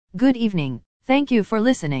Good evening. Thank you for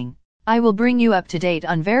listening. I will bring you up to date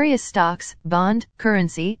on various stocks, bond,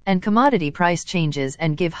 currency, and commodity price changes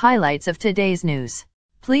and give highlights of today's news.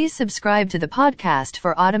 Please subscribe to the podcast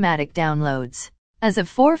for automatic downloads. As of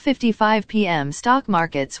 4:55 p.m., stock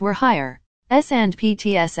markets were higher. S&P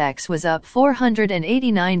TSX was up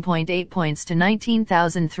 489.8 points to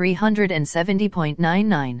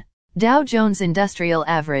 19,370.99. Dow Jones Industrial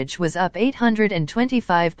Average was up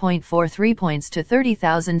 825.43 points to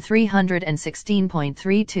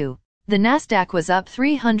 30,316.32. The Nasdaq was up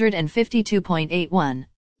 352.81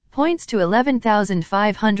 points to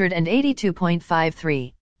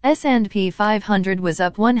 11,582.53. S&P 500 was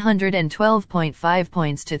up 112.5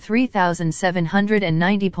 points to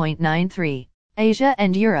 3,790.93. Asia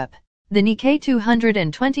and Europe. The Nikkei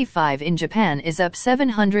 225 in Japan is up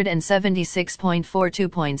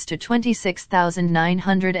 776.42 points to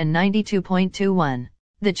 26,992.21.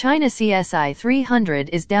 The China CSI 300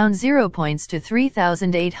 is down 0 points to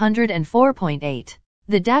 3,804.8.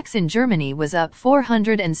 The DAX in Germany was up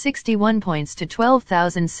 461 points to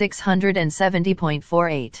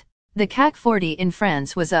 12,670.48. The CAC 40 in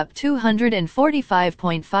France was up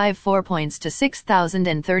 245.54 points to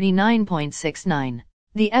 6,039.69.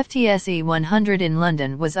 The FTSE 100 in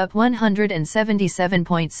London was up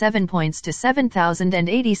 177.7 points to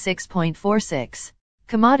 7,086.46.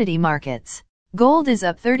 Commodity markets. Gold is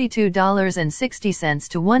up $32.60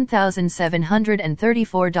 to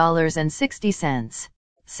 $1,734.60.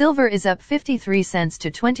 Silver is up 53 cents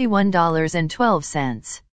to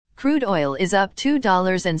 $21.12. Crude oil is up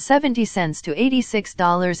 $2.70 to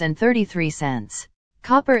 $86.33.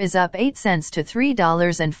 Copper is up 8 cents to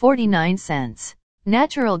 $3.49.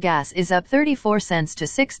 Natural gas is up 34 cents to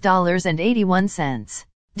 $6.81.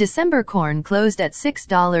 December corn closed at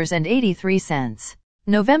 $6.83.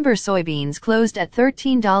 November soybeans closed at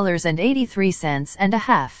 $13.83 and a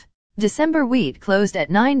half. December wheat closed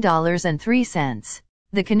at $9.03.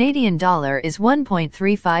 The Canadian dollar is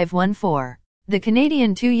 1.3514. The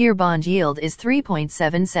Canadian 2-year bond yield is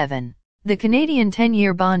 3.77. The Canadian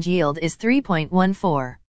 10-year bond yield is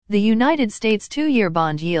 3.14. The United States 2-year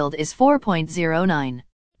bond yield is 4.09.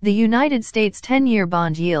 The United States 10-year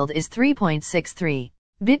bond yield is 3.63.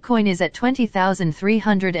 Bitcoin is at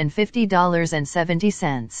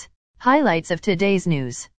 $20,350.70. Highlights of today's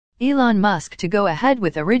news. Elon Musk to go ahead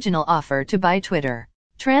with original offer to buy Twitter.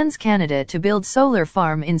 TransCanada to build solar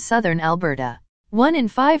farm in southern Alberta. 1 in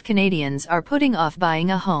 5 Canadians are putting off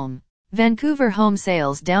buying a home. Vancouver home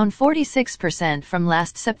sales down 46% from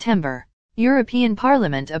last September. European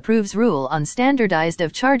Parliament approves rule on standardized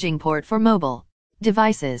of charging port for mobile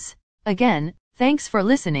devices. Again, thanks for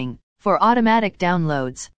listening. For automatic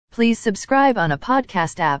downloads, please subscribe on a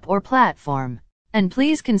podcast app or platform. And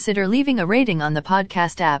please consider leaving a rating on the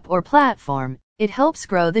podcast app or platform. It helps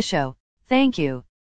grow the show. Thank you.